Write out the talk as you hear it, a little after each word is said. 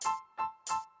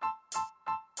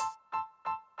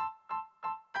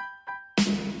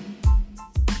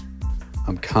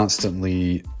I'm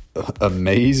constantly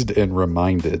amazed and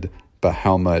reminded by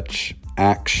how much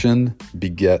action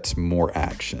begets more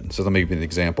action. So let me give you an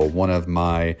example. One of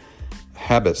my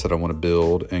habits that I want to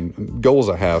build and goals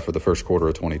I have for the first quarter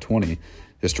of 2020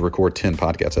 is to record 10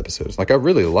 podcast episodes. Like, I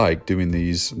really like doing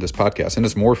this podcast, and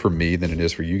it's more for me than it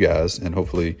is for you guys. And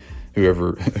hopefully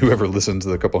whoever listens,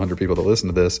 the couple hundred people that listen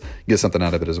to this, get something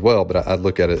out of it as well. But I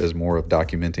look at it as more of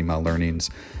documenting my learnings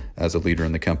as a leader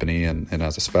in the company and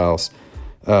as a spouse.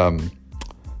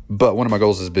 But one of my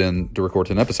goals has been to record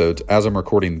 10 episodes. As I'm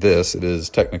recording this, it is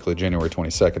technically January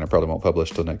 22nd. I probably won't publish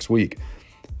till next week.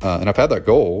 And I've had that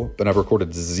goal, but I've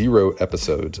recorded 0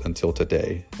 episodes until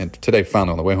today. And today,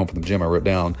 finally, on the way home from the gym, I wrote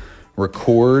down,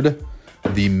 record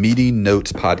the Meeting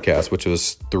Notes podcast, which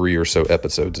was 3 or so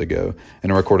episodes ago.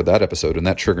 And I recorded that episode, and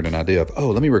that triggered an idea of,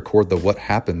 let me record the what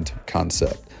happened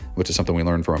concept, which is something we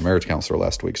learned from a marriage counselor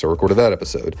last week. So I recorded that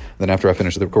episode. Then after I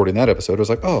finished recording that episode, I was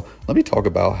like, let me talk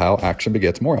about how action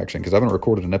begets more action, because I haven't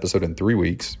recorded an episode in 3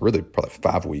 weeks, really probably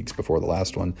 5 weeks before the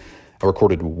last one. I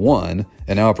recorded 1,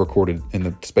 and now I've recorded, in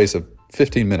the space of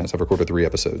 15 minutes, I've recorded 3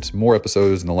 episodes. More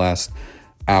episodes in the last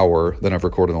hour than I've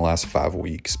recorded in the last 5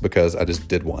 weeks, because I just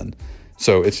did 1.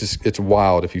 So it's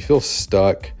wild. If you feel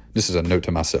stuck, this is a note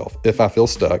to myself. If I feel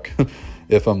stuck,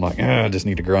 if I'm like, I just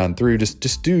need to grind through,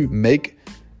 just make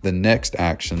the next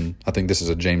action. I think this is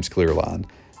a James Clear line.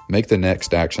 Make the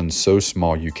next action so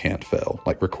small you can't fail.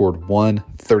 Like, record 1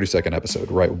 30-second episode,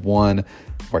 write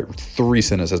 3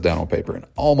 sentences down on paper. And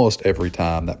almost every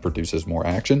time that produces more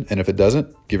action. And if it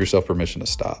doesn't, give yourself permission to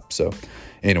stop. So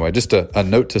anyway, just a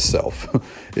note to self.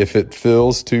 If it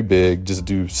feels too big, just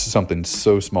do something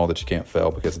so small that you can't fail,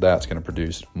 because that's going to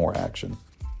produce more action.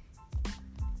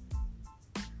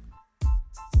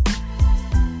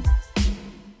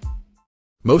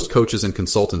 Most coaches and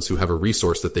consultants who have a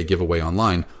resource that they give away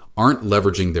online aren't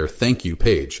leveraging their thank you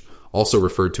page, also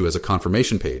referred to as a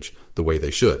confirmation page, the way they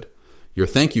should. Your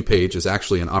thank you page is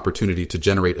actually an opportunity to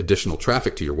generate additional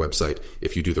traffic to your website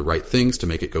if you do the right things to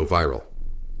make it go viral.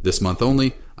 This month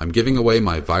only, I'm giving away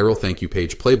my viral thank you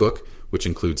page playbook, which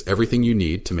includes everything you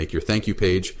need to make your thank you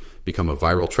page become a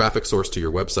viral traffic source to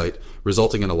your website,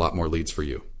 resulting in a lot more leads for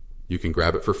you. You can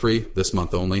grab it for free this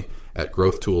month only at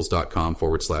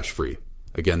growthtools.com/free.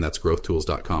 Again, that's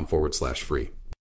growthtools.com/free.